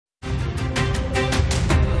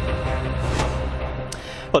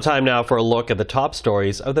Well, time now for a look at the top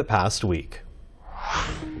stories of the past week.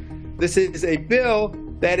 This is a bill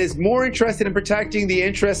that is more interested in protecting the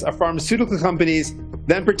interests of pharmaceutical companies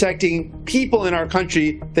than protecting people in our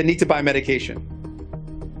country that need to buy medication.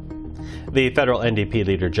 The federal NDP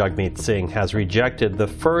leader Jagmeet Singh has rejected the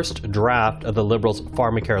first draft of the Liberals'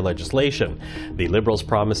 pharmacare legislation. The Liberals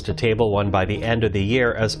promised to table one by the end of the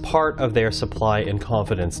year as part of their supply and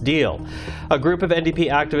confidence deal. A group of NDP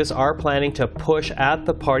activists are planning to push at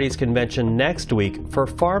the party's convention next week for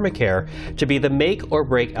pharmacare to be the make or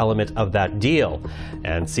break element of that deal.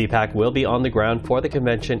 And CPAC will be on the ground for the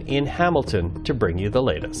convention in Hamilton to bring you the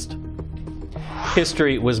latest.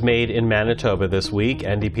 History was made in Manitoba this week.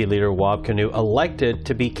 NDP leader Wab Kinew elected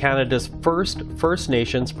to be Canada's first First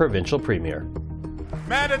Nations provincial premier.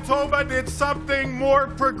 Manitoba did something more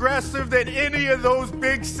progressive than any of those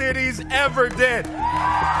big cities ever did.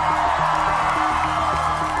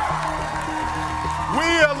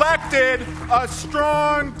 We elected a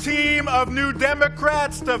strong team of New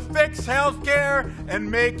Democrats to fix health care and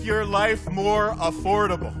make your life more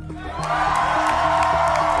affordable.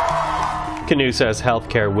 Kinew says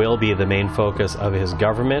healthcare will be the main focus of his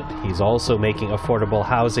government. He's also making affordable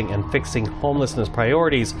housing and fixing homelessness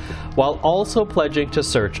priorities, while also pledging to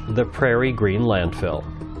search the Prairie Green landfill.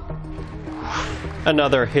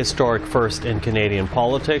 Another historic first in Canadian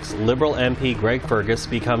politics, Liberal MP Greg Fergus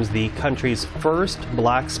becomes the country's first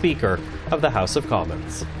black Speaker of the House of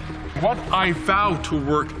Commons. What I vow to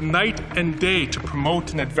work night and day to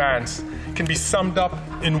promote and advance can be summed up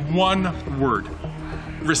in one word: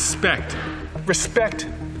 respect. Respect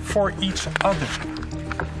for each other,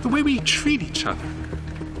 the way we treat each other,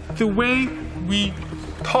 the way we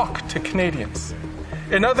talk to Canadians.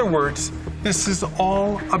 In other words, this is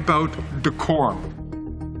all about decorum.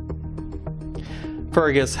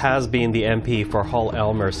 Fergus has been the MP for Hull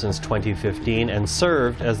Elmer since 2015 and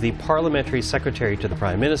served as the Parliamentary Secretary to the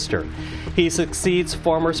Prime Minister. He succeeds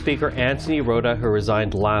former Speaker Anthony Rota, who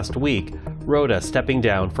resigned last week. Rota stepping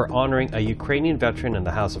down for honoring a Ukrainian veteran in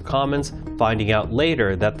the House of Commons, finding out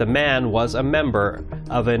later that the man was a member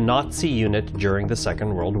of a Nazi unit during the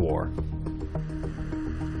Second World War.